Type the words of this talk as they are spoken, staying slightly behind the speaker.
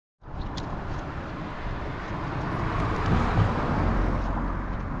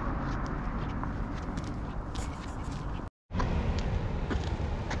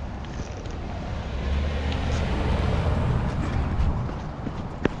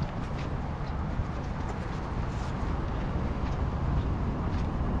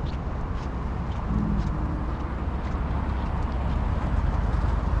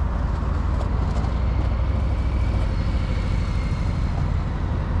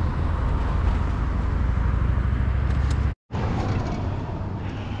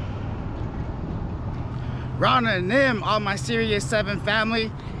Rana and them, all my Sirius 7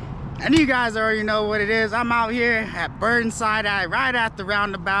 family. And you guys already know what it is. I'm out here at Burnside, right at the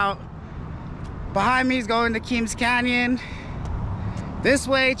roundabout. Behind me is going to Keams Canyon. This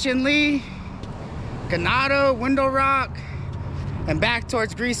way, Chinle, Ganado, Window Rock, and back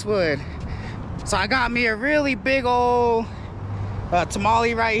towards Greasewood. So I got me a really big old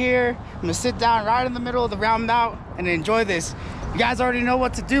tamale right here. I'm gonna sit down right in the middle of the roundabout and enjoy this. You guys already know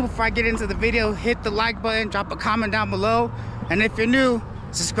what to do. Before I get into the video, hit the like button, drop a comment down below, and if you're new,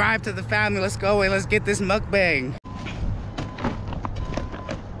 subscribe to the family. Let's go and let's get this mukbang.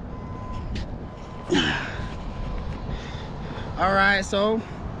 All right, so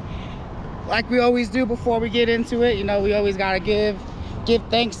like we always do before we get into it, you know, we always gotta give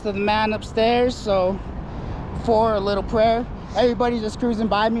thanks to the man upstairs. So for a little prayer, everybody's just cruising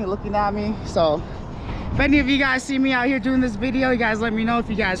by me, looking at me. So if any of you guys see me out here doing this video, you guys let me know if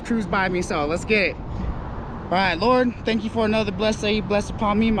you guys cruise by me. So let's get it. All right, Lord, thank you for another blessed day. You bless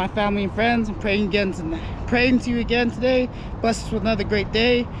upon me, my family and friends. I'm praying to you again today. Bless us with another great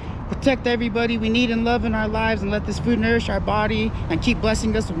day. Protect everybody we need and love in our lives, and let this food nourish our body and keep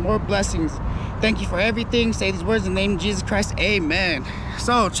blessing us with more blessings. Thank you for everything. Say these words in the name of Jesus Christ. Amen.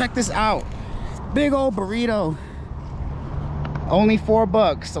 So check this out. Big old burrito. Only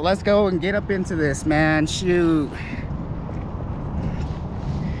 $4. So let's go and get up into this, man. Shoot.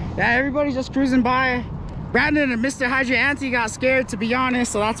 Yeah, everybody's just cruising by. Brandon and Mr. Hydra Auntie got scared, to be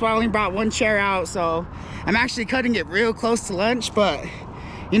honest, so that's why I only brought one chair out. So I'm actually cutting it real close to lunch. But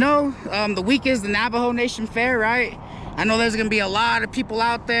you know, the week is the Navajo Nation Fair, right? I know there's gonna be a lot of people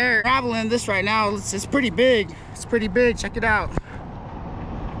out there traveling this right now. It's pretty big. It's pretty big. Check it out.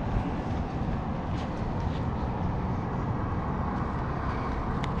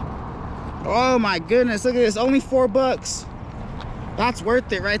 Oh my goodness, look at this. Only $4. That's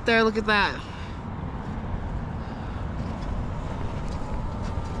worth it right there. Look at that.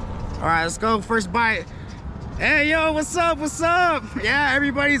 All right, let's go. First bite. Hey, yo, what's up? What's up? Yeah,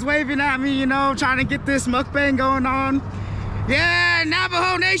 everybody's waving at me, you know, trying to get this mukbang going on. Yeah,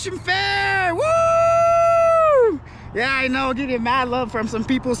 Navajo Nation Fair. Woo! Yeah, I know, getting mad love from some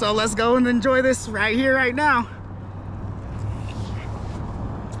people, so let's go and enjoy this right here, right now.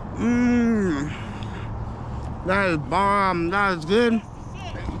 That is bomb. That is good.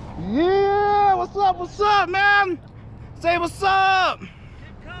 Yeah, what's up, man? Say what's up.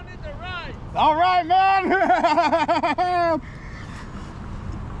 All right, man.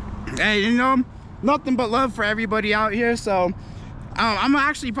 Hey, you know, nothing but love for everybody out here. So I'm gonna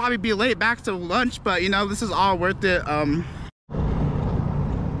actually probably be late back to lunch, but you know, this is all worth it. 10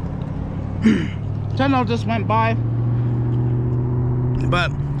 just went by.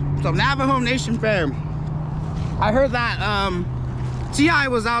 But so Navajo Nation Fair, I heard that T.I.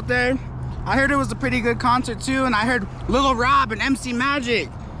 was out there. I heard it was a pretty good concert too, and I heard Lil Rob and MC Magic.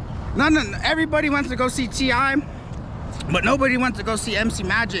 Everybody went to go see T.I., but nobody went to go see MC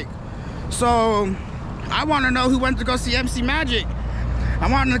Magic. So I want to know who went to go see MC Magic. I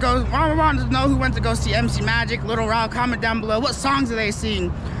want to know who went to go see MC Magic. Lil Rob, comment down below. What songs do they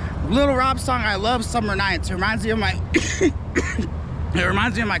sing? Lil Rob's song, I love Summer Nights. It reminds me of my it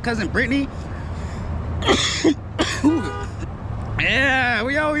reminds me of my cousin Brittany. Yeah,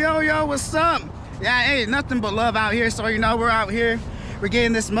 yo, what's up? Yeah, hey, nothing but love out here. So you know, we're out here. We're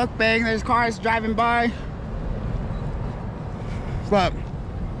getting this mukbang. There's cars driving by. But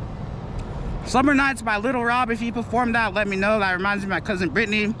Summer Nights by Lil Rob, if he performed that, let me know. That reminds me of my cousin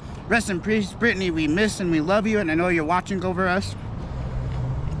Brittany. Rest in peace, Brittany. We miss and we love you, and I know you're watching over us.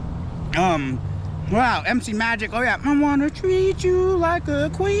 Wow, MC Magic. Oh yeah, I wanna treat you like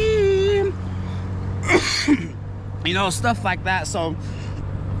a queen. You know, stuff like that. So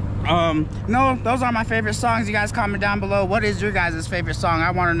no, those are my favorite songs. You guys comment down below, what is your guys' favorite song? I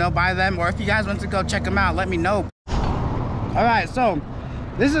want to know by them, or if you guys want to go check them out, let me know. All right, so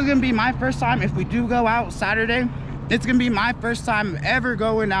this is gonna be my first time. If we do go out Saturday, it's gonna be my first time ever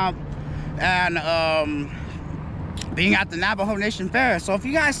going out and being at the Navajo Nation Fair. So if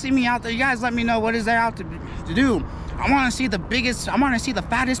you guys see me out there, you guys let me know what is there out to do. I want to see the biggest, I want to see the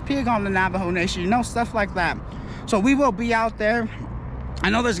fattest pig on the Navajo Nation, you know, stuff like that. So we will be out there. I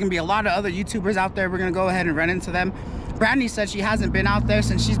know there's gonna be a lot of other YouTubers out there. We're gonna go ahead and run into them. Brandy said she hasn't been out there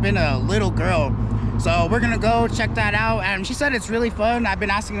since she's been a little girl. So we're gonna go check that out. And she said it's really fun. I've been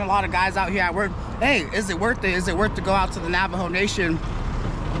asking a lot of guys out here at work, hey, is it worth it? Is it worth to go out to the Navajo Nation?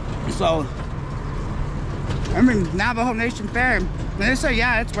 So, I mean, Navajo Nation Fair. And they say,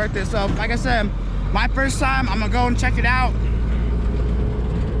 yeah, it's worth it. So, like I said, my first time, I'm gonna go and check it out.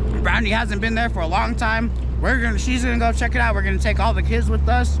 Brandy hasn't been there for a long time. She's gonna go check it out. We're gonna take all the kids with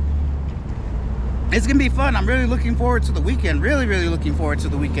us. it's gonna be fun. I'm really looking forward to the weekend. Really looking forward to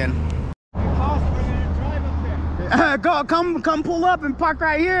the weekend. Come pull up and park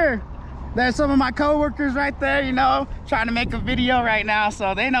right here. There's some of my co-workers right there, you know, trying to make a video right now,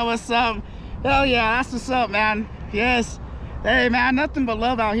 so they know what's up. Hell yeah, that's what's up, man. Yes. Hey man, nothing but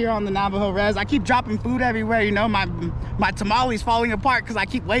love out here on the Navajo res. I keep dropping food everywhere, you know. My tamale's falling apart because I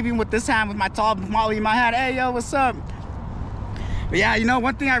keep waving with this hand with my tall tamale in my hand. Hey yo, what's up? But yeah, you know,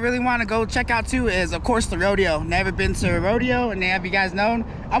 one thing I really want to go check out too is, of course, the rodeo. Never been to a rodeo, and have you guys known?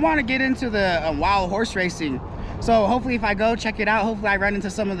 I want to get into the wild horse racing. So hopefully if I go check it out, hopefully I run into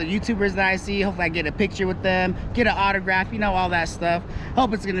some of the YouTubers that I see. Hopefully I get a picture with them, get an autograph, you know, all that stuff.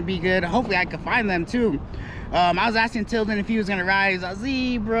 Hope it's gonna be good. Hopefully I can find them too. I was asking Tilden if he was gonna ride. He's like,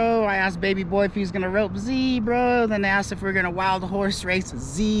 Z, bro. I asked Baby Boy if he was gonna rope. Z, bro. Then they asked if we are gonna wild horse race.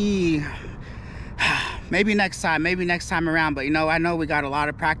 Z. Maybe next time around. But you know, I know we got a lot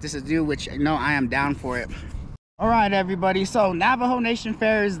of practice to do, which, you know, I am down for it. All right, everybody. So Navajo Nation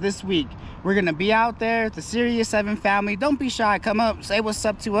Fair is this week. We're gonna be out there at the Sirius 7 family. Don't be shy. Come up, say what's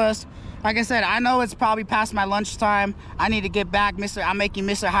up to us. Like I said, I know it's probably past my lunchtime. I need to get back. I'm making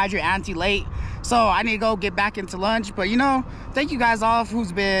Mr. Hydrate Auntie late, so I need to go get back into lunch. But you know, thank you guys all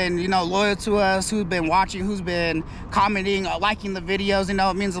who's been, you know, loyal to us, who's been watching, who's been commenting, liking the videos. You know,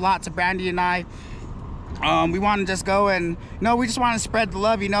 it means a lot to Brandy and I. We want to just go and, you know, we just want to spread the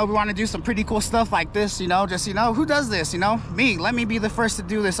love. You know, we want to do some pretty cool stuff like this, you know, just, you know, who does this? You know, me. Let me be the first to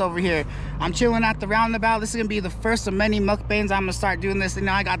do this over here. I'm chilling at the Roundabout. This is gonna be the first of many mukbangs. I'm gonna start doing this. You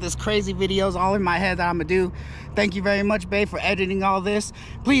know, I got this crazy videos all in my head that I'm gonna do. Thank you very much, babe, for editing all this.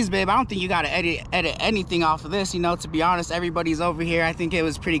 Please, babe, I don't think you gotta edit anything off of this. You know, to be honest, everybody's over here. I think it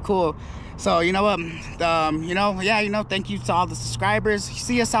was pretty cool. So, you know what, you know, yeah, you know, thank you to all the subscribers.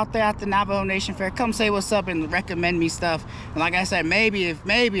 See us out there at the Navajo Nation Fair. Come say what's up and recommend me stuff. And like I said, maybe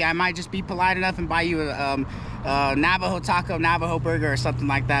I might just be polite enough and buy you a Navajo taco, Navajo burger or something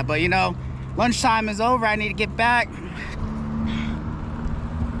like that. But, you know, lunchtime is over. I need to get back.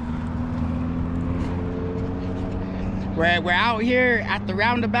 We're out here at the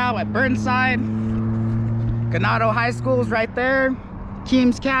Roundabout at Burnside. Ganado High School's right there.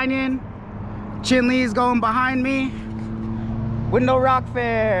 Keams Canyon. Chinley's going behind me. Window Rock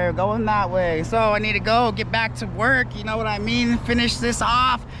Fair going that way. So I need to go get back to work, you know what I mean? Finish this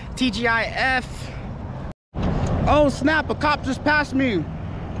off. TGIF. Oh snap, a cop just passed me.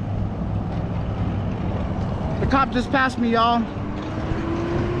 The cop just passed me, y'all.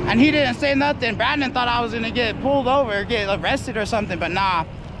 And he didn't say nothing. Brandon thought I was gonna get pulled over, get arrested or something, but nah,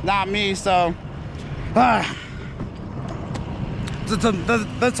 not me. So the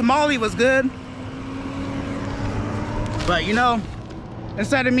tamale was good. But you know,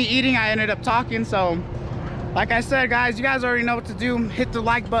 instead of me eating, I ended up talking. So like I said, guys, you guys already know what to do. Hit the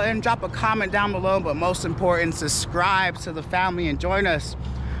like button, drop a comment down below, but most important, subscribe to the family and join us.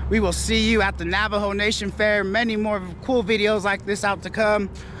 We will see you at the Navajo Nation Fair. Many more cool videos like this out to come.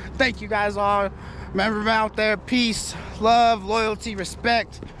 Thank you guys all. Remember out there, peace, love, loyalty,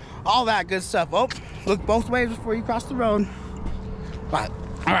 respect, all that good stuff. Oh, look both ways before you cross the road. But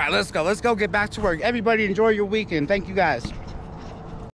all right, let's go get back to work. Everybody enjoy your weekend. Thank you guys.